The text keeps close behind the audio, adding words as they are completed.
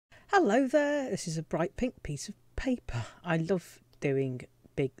Hello there, this is a bright pink piece of paper. I love doing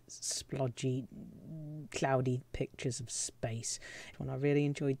big, splodgy, cloudy pictures of space, and I really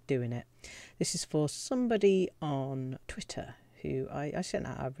enjoyed doing it. This is for somebody on Twitter who I sent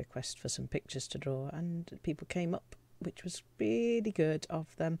out a request for some pictures to draw, and people came up, which was really good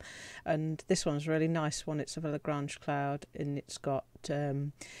of them. And this one's a really nice one. It's of a Lagrange cloud, and it's got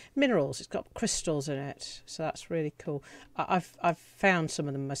minerals. It's got crystals in it, so that's really cool. I've found some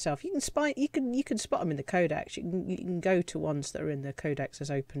of them myself. You can spot them in the codex. You can go to ones that are in the codex as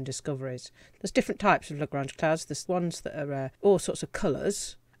open discoveries. There's different types of Lagrange clouds. There's ones that are all sorts of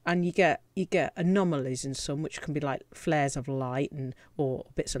colours. And you get anomalies in some, which can be like flares of light or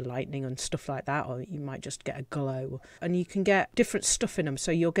bits of lightning and stuff like that, or you might just get a glow. And you can get different stuff in them, so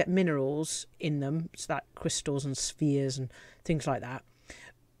you'll get minerals in them, so like crystals and spheres and things like that.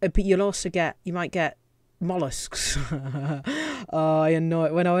 But you might get mollusks. When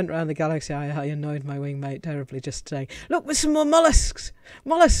I went around the galaxy, I annoyed my wingmate terribly, just saying, look, there's some more mollusks,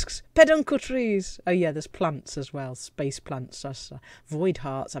 peduncle trees. Oh yeah, there's plants as well, space plants. Void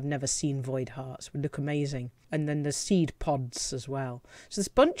hearts. I've never seen void hearts, would look amazing. And then there's seed pods as well. So there's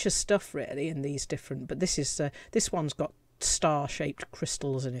a bunch of stuff really in these different, but this one's got star-shaped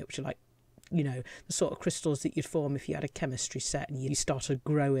crystals in it, which are like, you know, the sort of crystals that you'd form if you had a chemistry set and you started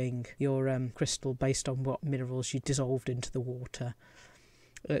growing your crystal based on what minerals you dissolved into the water.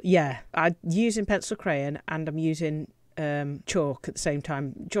 I'm using pencil crayon, and I'm using chalk at the same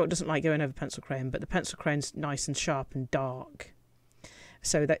time. Chalk doesn't like going over pencil crayon, but the pencil crayon's nice and sharp and dark,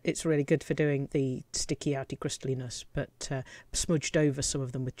 so that it's really good for doing the sticky outy crystalliness, but smudged over some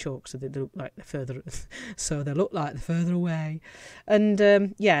of them with chalk so they look like they're further away. And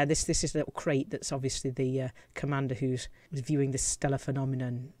this is a little crate that's obviously the commander who's viewing this stellar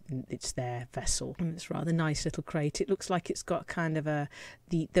phenomenon. It's their vessel, and it's a rather nice little crate. It looks like it's got kind of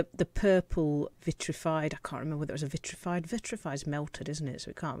the purple vitrified. I can't remember whether it was a vitrified. Vitrified's melted, isn't it?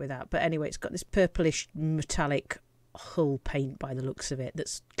 So it can't be that. But anyway, it's got this purplish metallic hull paint by the looks of it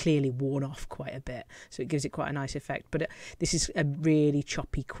that's clearly worn off quite a bit, so it gives it quite a nice effect. But this is a really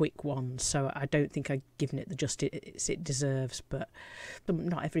choppy, quick one, so I don't think I've given it the justice it deserves. But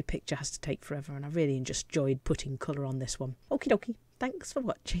not every picture has to take forever, and I really just enjoyed putting colour on this one. Okie dokie, thanks for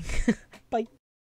watching. Bye.